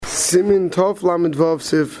Simin Tov Lamed Vav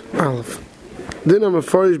Sif Aleph. Then I'm a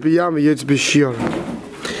farish b'yam v'yetz b'shiyara.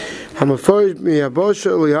 I'm a farish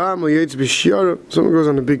b'yabosha l'yam v'yetz b'shiyara. Someone goes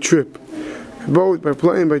on a big trip. By boat, by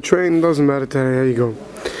plane, by train, doesn't matter today how you go.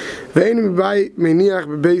 Ve'enim b'bay meniach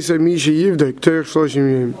b'beisai misha yivdek teich shloshim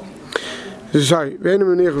yom. Sorry,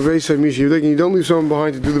 ve'enim meniach b'beisai misha yivdek, and you don't leave someone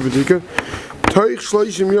behind to do the b'dika. Teich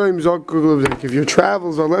shloshim yom zog kuglavdek. If your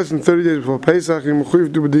travels are less than 30 days before Pesach, you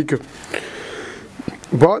mechuyev do b'dika.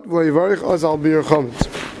 But v'levarich az al bir chametz.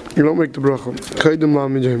 You don't make the bracha. Kaidim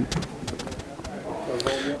lamed yom.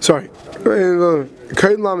 Sorry.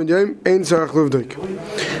 Kaidim lamed yom ein sarach luvdik.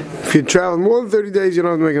 If you travel more than 30 days, you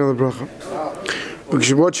don't have to make another bracha.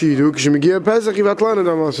 Because what should you do? Because you make a Pesach, you vatlan it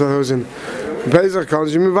almost a thousand. Pesach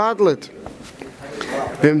comes, you mevatl it.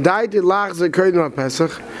 V'im died it lach ze kaidim la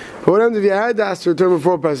Pesach. But what happens if you had to ask to return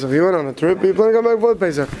before Pesach? You went on a trip, you plan to come back before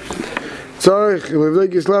Pesach. Sorry,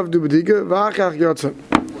 luvdik is left do bedika, v'achach yotza.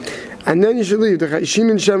 And then you should leave. The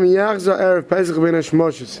Chayshin Shem Yachza Erev Pesach Ben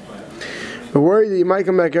Hashmoshes. The worry that you might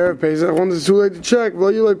come back Erev Pesach, once it's too late to check,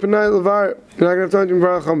 well, you like Penay Levar, you're not going to have time to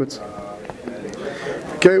Mvarach Chametz.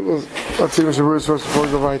 Okay, well, let's see what the verse first before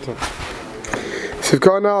we go weiter. He said,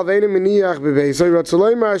 Karnal, Veina Meniach Bebeisai,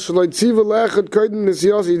 Ratzaleimah, Shalai Tziva Lechad, Kaidin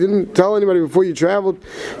Nesiyasi, you didn't tell anybody before you traveled.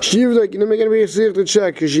 Shiv, like, you didn't make anybody a to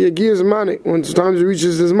check, because she gives money. When sometimes it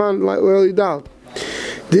reaches his man, like, well, he doubt.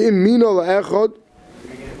 The Mino Lechad,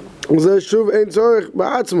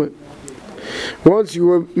 once you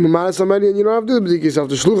were mad somebody and you don't have to do the b'dik yourself,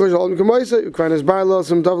 the shluchah shalom k'moisa, you can aspire lo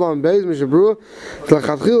some tavlam beis mishabruah,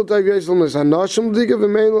 l'chatchil tayv yeshlam l'sanashim b'dika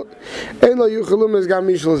v'mein lo yuchalum es gam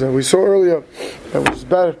mishal. We saw earlier that it was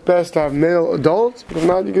best to have male adults, but if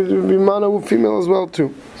not, you could be mana with female as well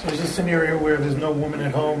too. So is this a scenario where there's no woman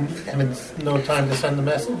at home and it's no time to send the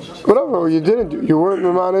message? Whatever, you didn't do. You weren't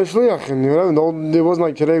Mimana Shliach, and it wasn't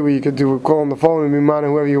like today where you could do a call on the phone and Mimana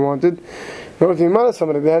whoever you wanted. In order to Mimana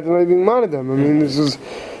somebody, they had to know Mimana them. I mean, this is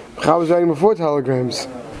how I was writing before telegrams.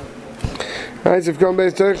 Right, so if you come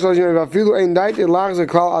back to Turkish, if you ain't died, it lags a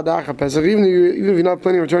klal adacha Pesach. Even if you're not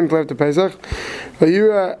planning on returning till after Pesach, but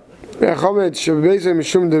you're a chametz shebeisei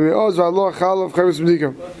mishum demeoz v'aloh chalav chavis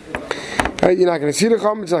b'dika. Right, you're not going to see the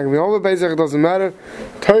chametz. It's not going to be over Pesach. It doesn't matter.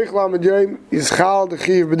 Teich lamed yom is chal the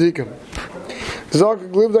chiv b'dika. When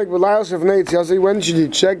should you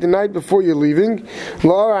check? The night before you're leaving.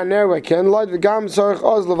 And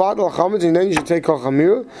then you should take kol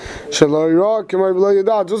chamir.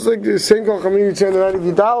 Just like the same kol chamir you say the night if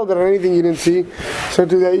you dialed or anything you didn't see. So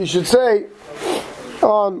today you should say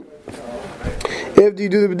if you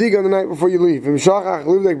do the b'dik on the night before you leave. If you forgot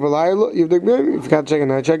to check a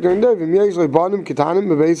night check during the day.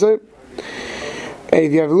 Hey,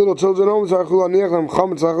 if you have little children home, you have to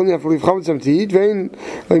leave chametz to eat. You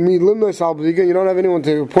don't have anyone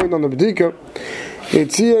to point on the b'dika. You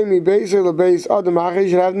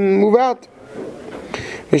should have them move out.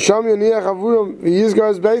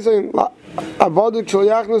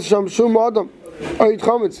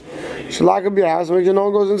 Should lock up your house, make sure no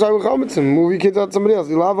one goes inside with chametz and move your kids out to somebody else.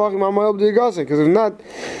 Because if not,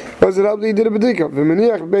 does it help that you did a b'dika?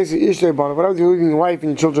 Whatever you're leaving your wife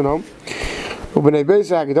and your children home. Your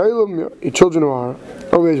children who are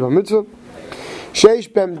always by mitzvah. Sheish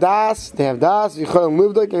bem das, they have das. You can't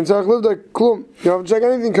live like and say live like klum. You don't have to check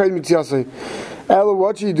anything. Kaid mitzvah. Ella,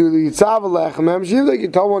 what you do? The yitzav lechem hamshiv. Like you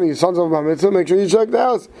tell one of your sons of bar mitzvah, make sure you check the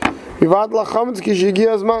house. Yivat lachametz kishigi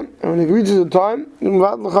azman. And when it reaches the time, you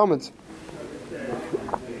yivat lachametz.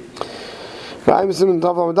 So besides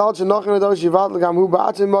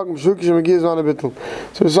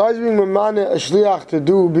being mamane a shliach to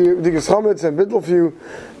do b'dikas chametz and bittul for you,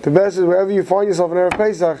 the best is wherever you find yourself in Erev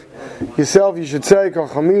Pesach, yourself you should say kol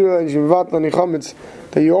chamira and yivat lani chametz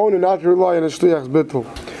that you own and not rely on a shliach's bittul.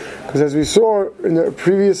 Because as we saw in the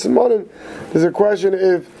previous morning, there's a question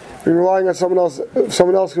if you're relying on someone else, if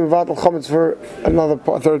someone else can yivat chametz for another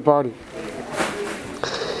third party.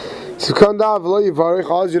 So you don't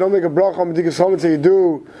make a bracha on b'dikas chametz that you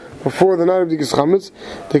do before the night of b'dikas chametz.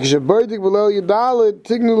 Because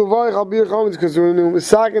when you're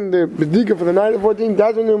misaken the b'dika for the night of 14,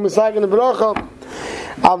 that's when you're misaken the bracha.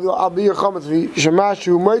 I'll be your chametz.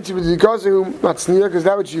 Shemashu mighty b'dikasu matzniya, because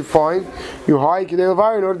that's what you find. You hike in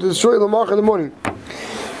order to destroy the malach in the morning.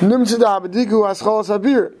 Nimtzada b'diku aschalas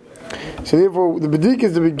habir. So therefore, the b'dik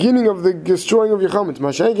is the beginning of the destroying of your chametz.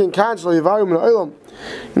 Mashenkin cancel yivarim le'olam.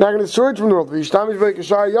 You're not going to destroy it from the world. All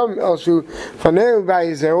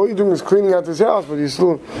you're doing is cleaning out this house, but you're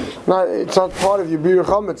still not. It's not part of your bir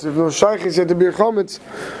chametz. If no shaykh is yet the bir chametz,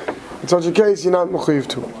 in such a case, you're not mechuyev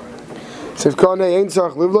to. So if kanei ein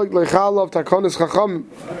tzarich live like leichalav takonis chacham.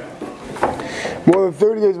 more than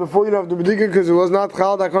 30 days before, you don't have to bedika because it was not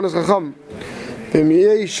chal dakonis chacham. You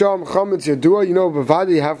know,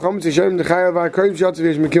 b'vadi you have chametz yishem dechayav ha'koyim shatzav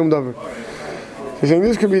yesh mekim davar. He's saying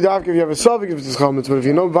this could be dafka if you have a suffix if it's chametz, but if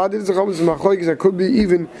you know b'vadi it's a chametz machlokes that could be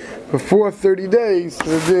even before 30 days to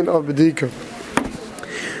the din of bedika.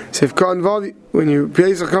 So if when you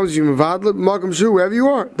pay the chametz you mevadle makam shu wherever you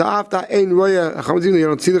are the after ein roya chametz you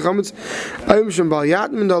don't see the chametz ayim shem bal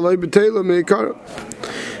yatmen da loy betela meikar.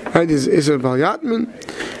 Right, is a bal yatmen.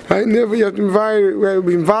 Right, never you have to be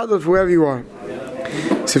mevadle wherever you are.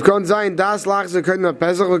 So if kann sein das lachse können nach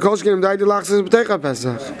Pesach the kosh can die lachse betech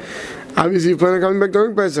Pesach. Obviously you plan on coming back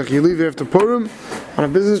during Pesach. You leave after Purim on a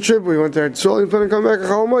business trip where you went there at Sol, you plan on coming back at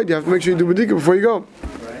Chol you have to make sure you do bedika before you go.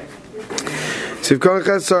 So if kann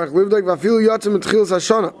ches tzarich livdek vafil yatzim etchilas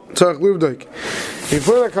hashana tzarich livdek. If you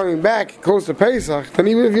plan on coming back close to Pesach, then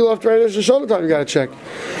even if you left right at Shoshana time you got to check.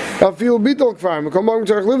 Vafil bitol kvar, come back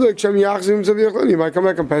tzarich livdek shem yachzim tzavich. You might come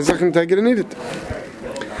back on Pesach and take it and eat it.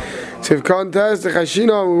 So if contest the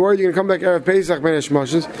chashina, we're worried you're going to come back Erev Pesach ben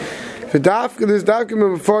Hashmashas. If dafka this dafka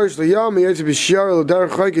before the yom, you have to be shiar the derech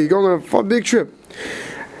chayke. You're going on a big trip.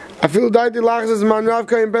 I feel that the lachas is man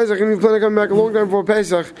ravka in Pesach, and you plan to come back a long time before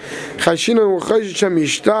Pesach. Chashina will chayish shem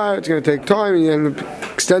yishtar. It's going to take time, and you end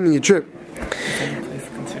up extending your trip.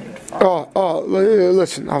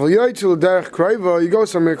 Listen. You go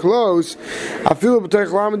somewhere close. I feel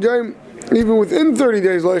even within 30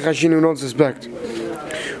 days, like chashina, we don't suspect.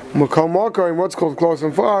 And what's called close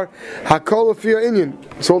and far, hakol afia inyan.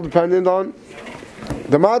 It's all dependent on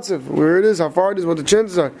the matzav, where it is, how far it is, what the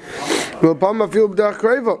chances are.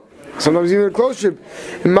 Sometimes even a close trip.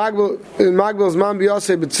 In Magbil's man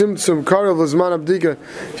biyase b'tzimtzum karav l'zman abdika.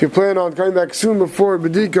 If you plan on coming back soon before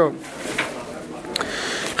bedika,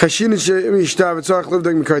 chashin she'imishtav etzarach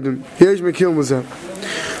livdek mekaydim. Yesh mekil mazeh.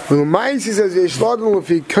 Well, Ma'isi says yeshladu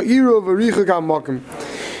l'fi ka'iru v'richak ha'makim.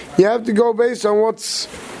 You have to go based on what's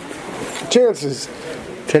chances.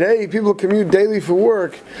 Today, people commute daily for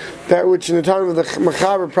work, that which in the time of the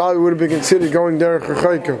Mechaber probably would have been considered going derech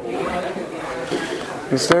Rechaika.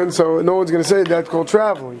 Understand? So no one's going to say that's called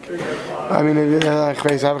traveling. I mean, I have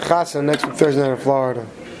a chasa next week Thursday night in Florida.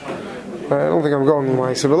 I don't think I'm going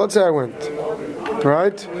anyway, but let's say I went.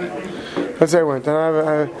 Right? Let's say I went.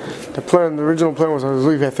 And the original plan was I was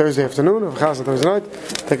leaving Thursday afternoon, have a chasa Thursday night,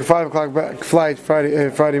 take a 5 o'clock back flight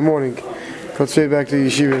Friday morning, go straight back to the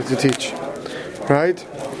yeshiva to teach. Right?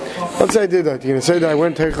 Let's say I did that. You're going to say that I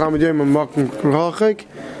went to Chamadiyim and Makim Rachik,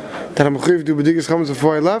 that I'm mechuyev to B'dikas Chametz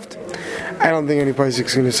before I left. I don't think any Paisik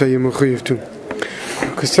is going to say you're mechuyev to.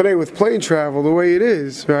 Because today with plane travel, the way it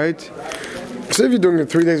is, right? So if you're doing it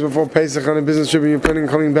 3 days before Pesach on a business trip and you're planning on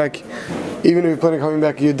coming back, even if you're planning on coming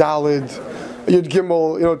back, you're Dalid, you'd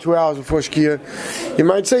Gimel, 2 hours before Shkia, you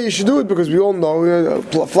might say you should do it because we all know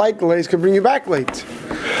flight delays can bring you back late.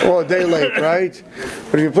 Or a day late, right?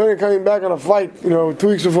 But if you're planning on coming back on a flight, 2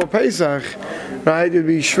 weeks before Pesach, right, it'd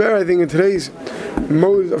be schwer, I think, in today's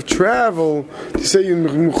mode of travel to say you're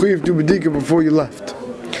mechuyev to bedika before you left.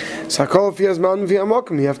 So you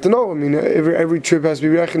have to know. I mean, every trip has to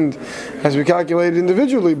be reckoned, has to be calculated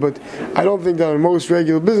individually. But I don't think that on most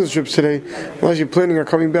regular business trips today, unless you're planning on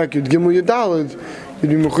coming back, you'd gimel your daled, you'd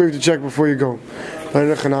be mechuyev to check before you go.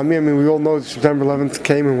 I mean, we all know that September 11th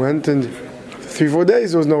came and went, and 3-4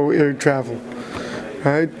 days there was no air travel.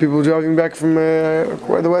 Right? People driving back from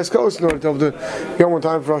the West Coast in order to have to go one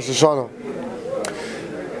time for Rosh Hashanah.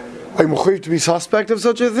 Are you mechuyev to be suspect of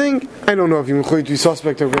such a thing? I don't know if you're mechuyev to be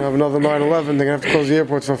suspect that we're going to have another 9/11, they're going to have to close the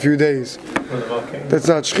airport for a few days. That's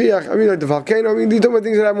not shchiach. I mean, like the volcano, these are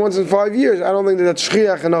things that happen once in 5 years. I don't think that's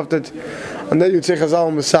shchiach enough that, and then you'd say chazal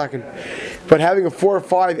masakin. But having a 4,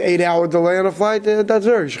 5, 8 hour delay on a flight, that's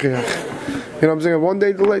very shchiach. You know what I'm saying? A 1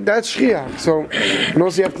 day delay, that's shchiach. So, and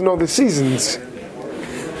also you have to know the seasons.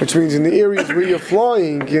 Which means in the areas where you're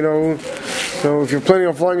flying, so if you're planning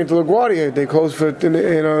on flying into LaGuardia, they close for the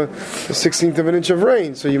 16th of an inch of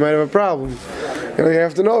rain, so you might have a problem. You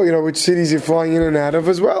have to know, which cities you're flying in and out of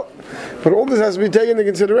as well. But all this has to be taken into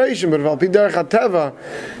consideration. But if Al Pi Derech HaTeva,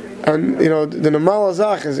 and the Namal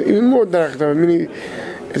Azach is even more Derech HaTeva, meaning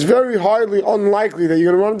it's very highly unlikely that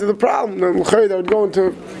you're going to run into the problem that would go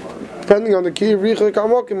into, depending on the key of Richak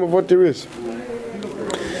HaMokim of what there is.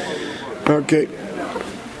 Okay.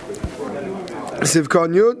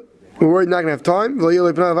 Sivkan Yud, we're worried not going to have time.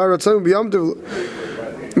 You're going to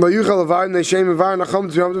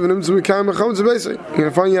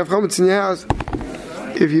find you have chametz in your house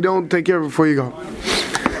if you don't take care of it before you go.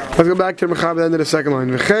 Let's go back to the Mechaber, the end of the second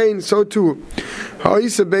line. So too,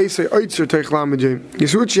 you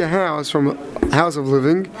switch your house from a house of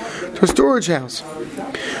living to a storage house.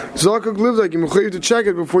 Zakuk lives like you have to check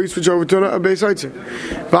it before you switch over to a base Eitzer.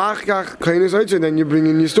 V'achkach Kainis Eitzer, then you bring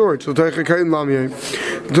in your storage. So Teicha Kain Lam Yom.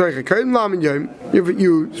 Teicha Kain Lam Yom.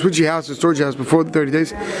 You switch your house to storage house before the 30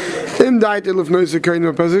 days. Im diet iluf noise Kain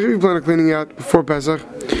Pesach. If you plan on cleaning out before Pesach,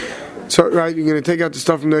 so right, you're going to take out the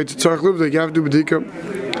stuff from there to Tzarech live like you have to do B'dika.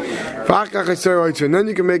 And then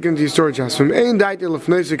you can make it into your storage house. If you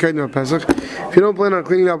don't plan on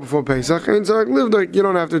cleaning out before Pesach, you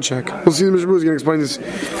don't have to check. We'll see the Mishnah is going to explain this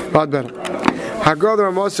a lot better. Hagar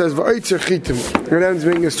Ramos says, "That is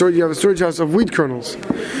making a storage. You have a storage house of wheat kernels. You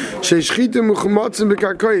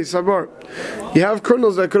have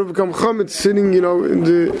kernels that could have become chametz sitting, in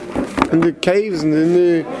the caves and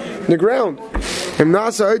in the ground. You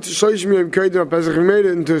made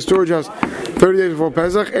it into a storage house 30 days before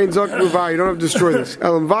Pesach. You don't have to destroy this. It's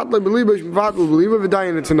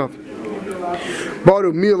enough.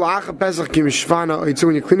 When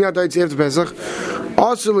you're cleaning out the Eitz after Pesach,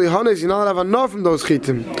 also you're not allowed to have enough from those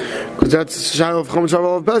chitim, because that's Shail of Chom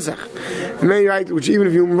Shabbal of Pesach. Right, which even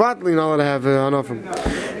if you're not allowed to have enough from. You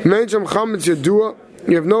have no chametz yedua.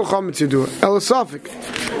 Elasafik.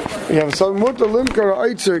 You have some mutter limker or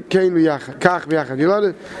Eitzer kain v'yachad, kach v'yachad. You're allowed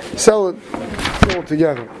to sell it all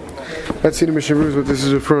together. Let's see the Mishnah Berurah what this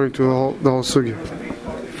is referring to, the whole sugya.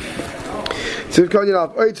 So even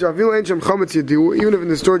if in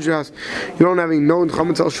the storage house you don't have any known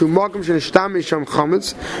chametz,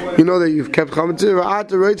 you know that you've kept chametz. Now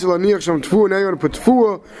you want to put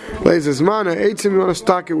tfuah, you want to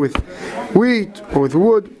stock it with wheat or with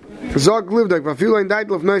wood.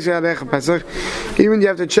 Even you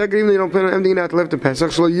have to check it, even though you don't plan on emptying it out left to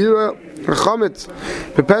Pesach.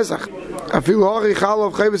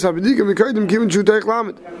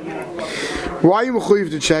 Why are you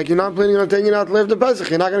mechuyev to check? You're not planning on taking it out left to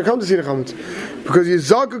Pesach. You're not going to come to see the chametz because you're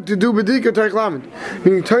zakuk to do bedika teich lamed.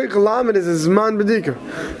 Meaning teich lamed is a zman bedika.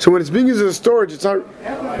 So when it's being used as a storage, it's not.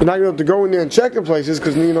 You're not going to be able to go in there and check the places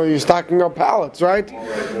because you're stocking up pallets, right?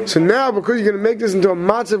 So now because you're going to make this into a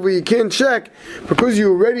matzav where you can't check, because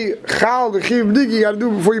you already chal the chiv bedika, you got to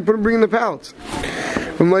do it before you bring in the pallets.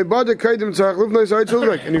 And if you're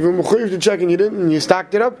mechuyev to check and you didn't, and you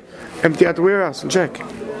stocked it up, empty out the warehouse and check.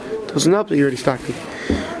 Doesn't help that you already stocked it.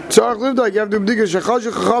 Tzarech live like you have to do b'dika shechaj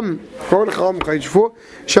chacham. Go to chacham chayich for.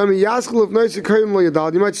 Shami yaskul of nice kain lo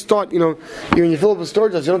yadal. You might start, when you fill up a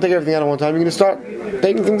storage house, you don't take everything out at one time. You're going to start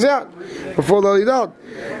taking things out before the yadal.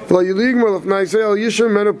 Where you're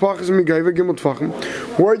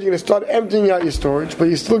going to start emptying out your storage, but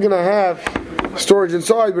you're still going to have storage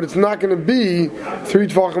inside, but it's not going to be 3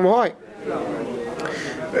 tefachim high.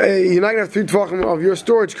 You're not going to have 3 tefachim of your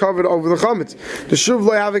storage covered over the chametz. The shuv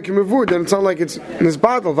lo yavik mevud, then it's not like it's in this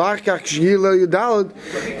bottle. You're going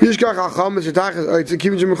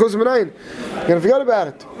to forget about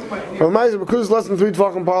it. But because it's less than 3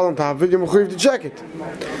 tefachim pile on top of it, you're mechuyev to check it.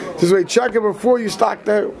 This way, check it before you stock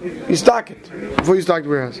it. Before you stock the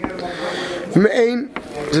warehouse. So if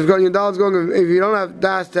you don't have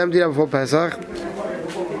das to empty it before Pesach,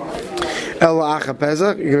 you're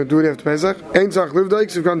going to do it after Pesach. Ein tzarech livdaik,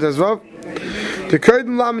 so you've gone to Ezvav. The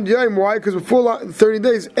Kodim Lamed Yom, why? Because before 30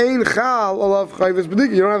 days, Ein Chal Olav Chayvus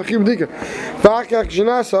B'dika. You don't have a Chiv B'dika. V'achach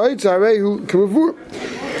Shanasa Eitz Harei Hu K'mavur.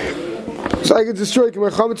 So I get destroyed. My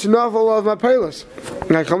chametz enough all of my palas.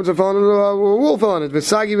 My chametz fell on a wool fell on it. But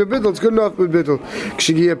sagi b'bittel, it's good enough with bittel.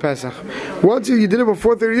 Kshigia Pesach. Once you did it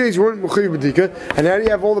before 30 days, you weren't mechuyev b'dika, and now you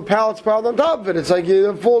have all the pallets piled on top of it. It's like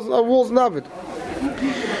it falls walls on top of it.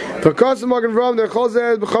 Because the Magen Avraham, the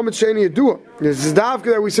Chazal bechametz sheini yedua. This is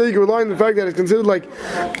dafka that we say you can rely on the fact that it's considered like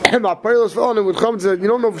my palas fell on it with chametz that you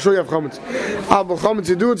don't know for sure you have chametz. But chametz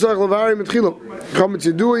yedua tzarich levari mitchila. Chametz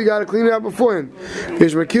yedua, you got to clean it out beforehand.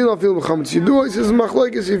 Yesh mekil afil b'chametz yedua. He says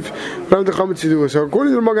machlokes if you have the chametz yedua. So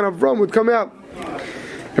according to the Magen Avraham, would come out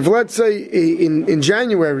if, let's say, in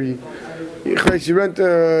January, you rent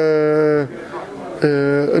a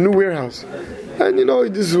new warehouse, and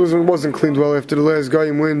this wasn't cleaned well after the last guy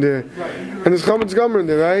went there, and there's chametz gomer in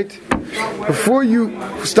there, right? Before you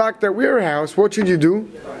stock that warehouse, what should you do?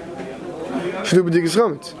 You should do b'dikas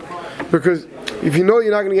chametz, because if you know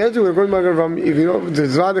you're not going to get to it, if you know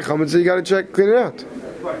there's other chametz, so you got to check, clean it out,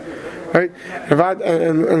 right?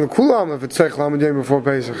 And the kulam if it's teich lamed yom before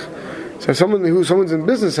Pesach. So someone's in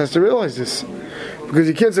business has to realize this, because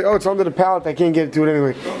you can't say, "Oh, it's under the pallet, I can't get to it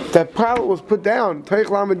anyway." That pallet was put down.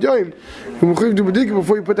 Teich lamed yom. You mechuyev do b'dika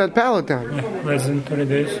before you put that pallet down. Yeah, less than 30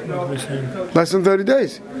 days. What we're saying. Less than 30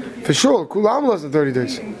 days, for sure. Kulam less than 30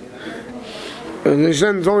 days. And it's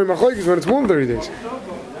only machlokes when it's more than 30 days.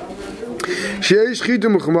 Sheish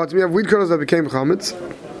chitum u'chametz. We have wheat kernels that became chametz.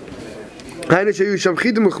 The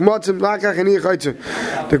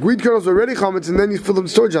wheat kernels are already chametz, and then you fill them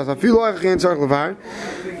storage house. I feel like I can't start levar.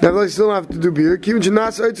 Nevertheless, you still don't have to do beer. Because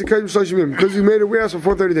you made a warehouse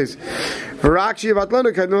for 30 days.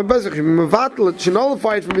 She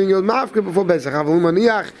nullified from being able to before Bezach.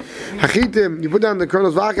 You put down the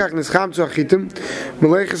kernels. Why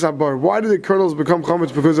do the kernels become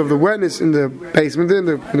chametz? Because of the wetness in the basement, in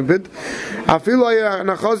the pit. I feel like even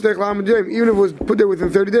if it was put there within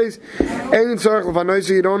 30 days.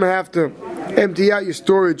 So you don't have to empty out your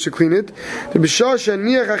storage to clean it. The b'shasha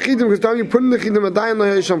niach achidim, because time you put in the chidim adayin lo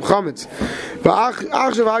yesham chametz.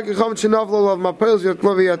 V'achshav ha'akir chametz shenavlo of ma'peils yat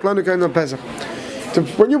lo v'yat lanu kain pesach.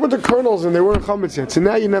 When you put the kernels in, they weren't chametz yet. So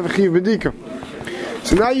now you never chiv b'dika.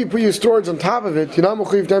 So now you put your storage on top of it. You're not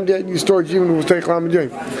mechiv to empty out your storage even if it was teich lam yom.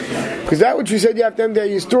 Because that what you said you have to empty out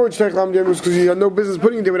your storage teich lam yom was because you had no business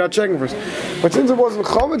putting it there without checking first. But since it wasn't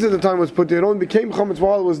chametz at the time it was put there, it only became chametz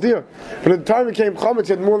while it was there. But at the time it became chametz,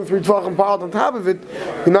 you had more than 3 tvachim piled on top of it.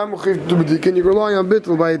 You're not mechiv to b'dik, and you're relying on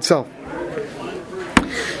bittul by itself.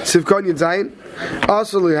 Sivkon Yedzayin.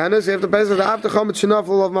 Also, Lehanis, after Pesach, after chametz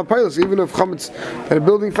shenafel of ma'pelos, even if chametz that a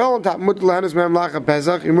building fell on top, mutter Lehanis me'am lacha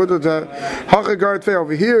Pesach, you mutter the hachagar tfei.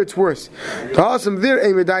 Over here, it's worse. The awesome there,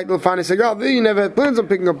 emedait l'fani segal. There, you never had plans on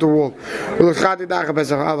picking up the wall. Ulachati dacha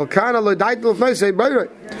Pesach. Aval kana lo'dait l'fnei say b'yrei.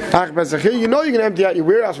 Dacha Pesach. Here, you know you can empty out your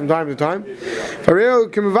warehouse from time to time. Fareo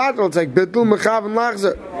k'mevatel, it's like bittul mechav and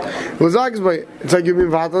lachzer. It's like you've been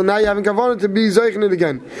vatel. Now you haven't kavanah to be zeichen it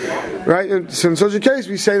again, right? And so in such a case,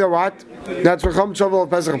 we say that what? That's where chametz shavuot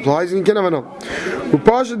Pesach applies, and you can never know.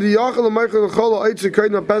 Upasha the yachal meichel l'chol eitz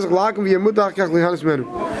kain on Pesach lakem v'yemutach kach lihanis menu.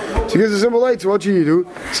 So he gives a simple eight. So what you do?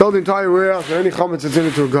 Sell the entire warehouse or any chametz that's in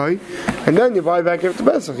it to a guy, and then you buy back after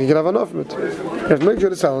Pesach. You can have enough of it. You have to make sure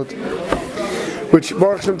to sell it. Which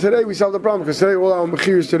Baruch Hashem today we solve the problem because today all our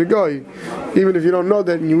mechirs to the guy, even if you don't know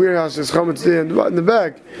that in your warehouse there's chametz there in the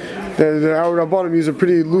back. Our Rabbanim use a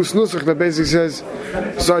pretty loose nusach that basically says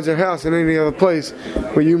besides your house and any other place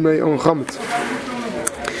where you may own chametz.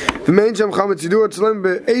 The main sham chametz you do it tzlem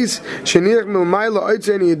be'eis shenirch milmayla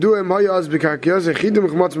oitzeni yedu em hayaz b'karkiyos echidim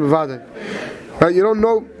chametz bevadei. Right, you don't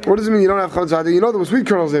know. What does it mean? You don't have chametz out there. You know there were sweet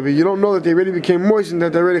kernels there, but you don't know that they already became moist and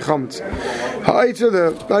that they're already chametz. Ha'itzer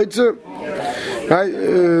the ha'itzer. Right,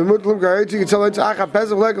 Muslim guy, you can tell it's Acha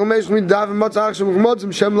Pesach like Almesh Davin Matzach Shem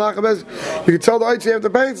Chametz Shem Lacha Pesach. You can tell the Eitz you have to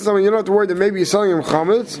pay to someone. You don't have to worry that maybe you're selling him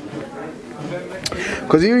chametz,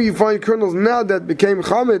 because even if you find kernels now that became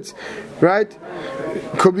chametz, right?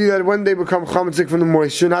 Could be that when they become chametzik from the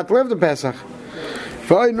moisture, not live the Pesach.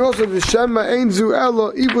 Some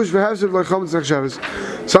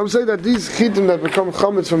say that these chitim that become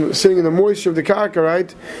chametz from sitting in the moisture of the karka,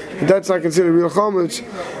 right? That's not considered real chametz.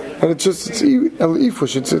 And it's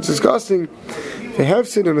ifush. It's disgusting. They have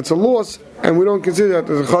sin and it's a loss, and we don't consider that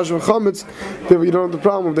as a chash of chametz. Therefore, you don't have the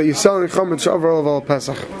problem that you're selling chametz over all of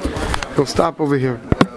Pesach. We'll stop over here.